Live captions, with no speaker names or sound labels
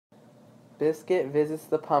Biscuit Visits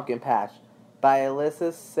the Pumpkin Patch by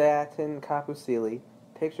Alyssa Satin Capusili.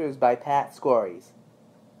 Pictures by Pat Scories.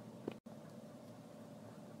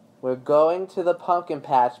 We're going to the pumpkin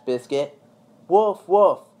patch, Biscuit. Woof,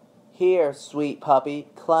 woof. Here, sweet puppy,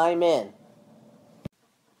 climb in.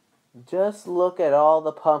 Just look at all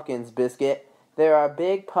the pumpkins, Biscuit. There are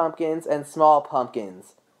big pumpkins and small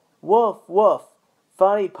pumpkins. Woof, woof.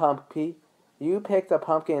 Funny, Pumpy. You picked a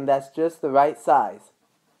pumpkin that's just the right size.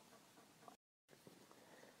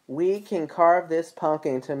 We can carve this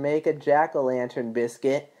pumpkin to make a jack-o'-lantern,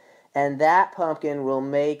 Biscuit, and that pumpkin will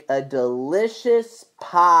make a delicious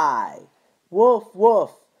pie. Woof,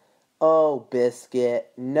 woof. Oh,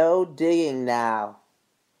 Biscuit, no digging now.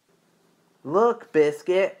 Look,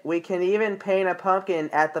 Biscuit, we can even paint a pumpkin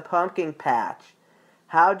at the pumpkin patch.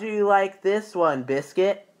 How do you like this one,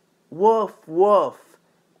 Biscuit? Woof, woof.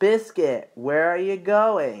 Biscuit, where are you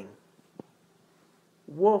going?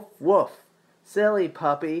 Woof, woof. Silly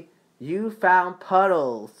puppy, you found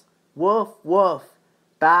puddles. Woof, woof.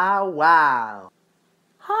 Bow, wow.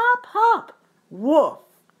 Hop, hop. Woof.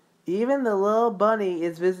 Even the little bunny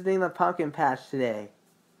is visiting the pumpkin patch today.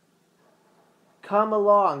 Come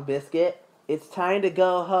along, Biscuit. It's time to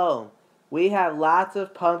go home. We have lots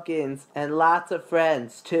of pumpkins and lots of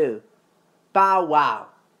friends, too. Bow, wow.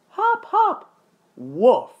 Hop, hop.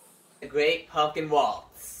 Woof. The Great Pumpkin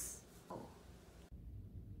Waltz.